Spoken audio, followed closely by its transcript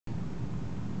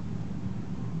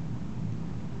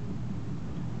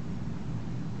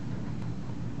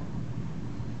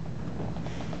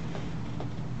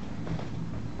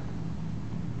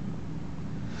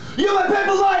You let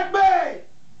people like me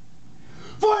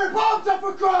for your palms up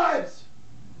for crimes.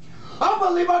 I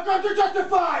believe my crimes are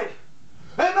justified,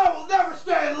 and I will never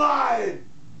stay in line.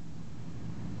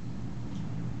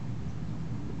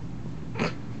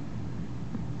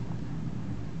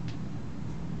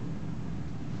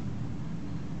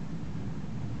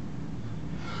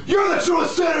 You're the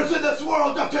truest sinners in this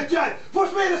world up to death.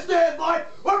 Force me to stay in line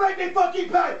or make me fucking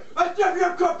pay. I stiff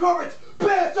your corporates,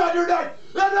 pants on your neck,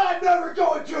 and I'm never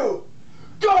going to.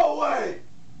 Go away.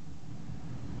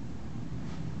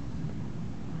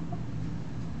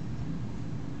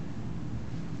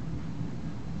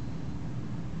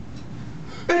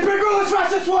 It's been rulers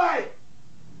racist way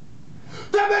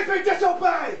that makes me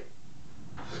disobey.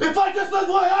 If I just live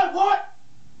the way I want,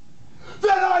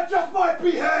 then I just might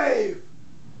behave.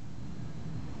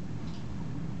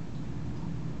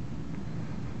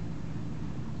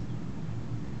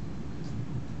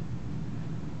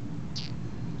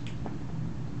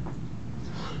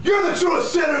 You're the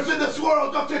truest sinners in this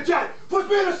world up to death. Force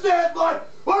me to stand in line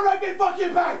or make me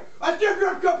fucking pay. I stiff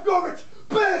your corporates,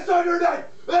 pants on your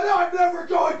neck, and I'm never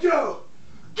going to.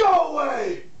 Go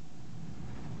away.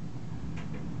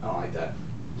 I don't like that.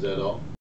 Is that all?